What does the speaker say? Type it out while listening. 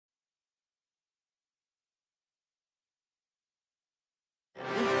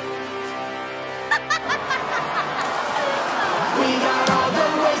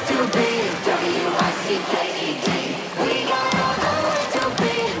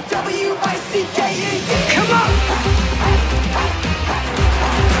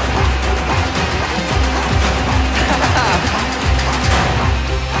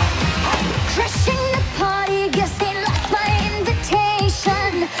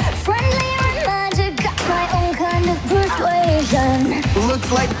Friendly reminder, got my own kind of persuasion.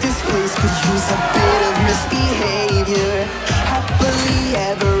 Looks like this place could use a bit of misbehavior. Happily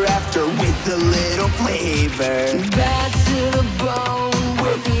ever after with a little flavor. Bad to the bone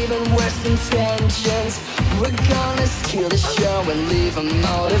with even worse intentions. We're gonna steal the show and leave them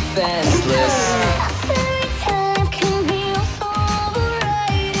all defenseless. Fairy tale can be also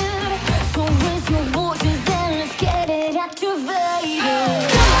overrated. So raise your voices and let's get it activated.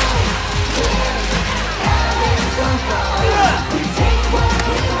 Having some fun. We take what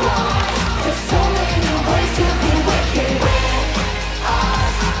we want. There's so many ways to be wicked with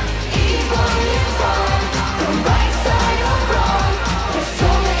us. Evil lives on the right side of wrong. There's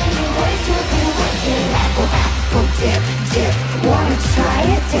so many ways to be wicked. Apple, apple, dip, dip. Wanna try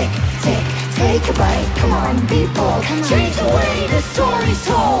it? Tick, tick. Take a bite. Come on, be bold. Change the way the story's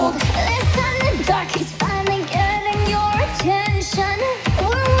told. Listen, the dark is finally getting your attention.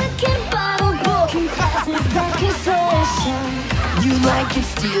 We're wicked Bible broken classes back in session. You like it,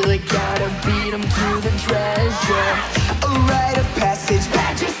 steal it, gotta beat them to the treasure. A rite of passage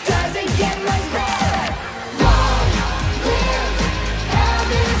that just doesn't get much better. Long live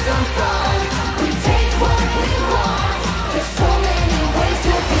having some fun. We take what we want. There's so many ways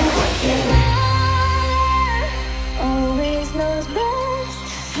to be wicked. Always knows best.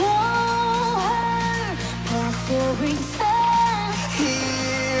 Show her past every test.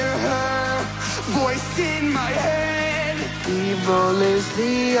 Hear her voice in my head. Evil is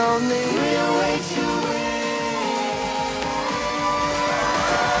the only real way to win.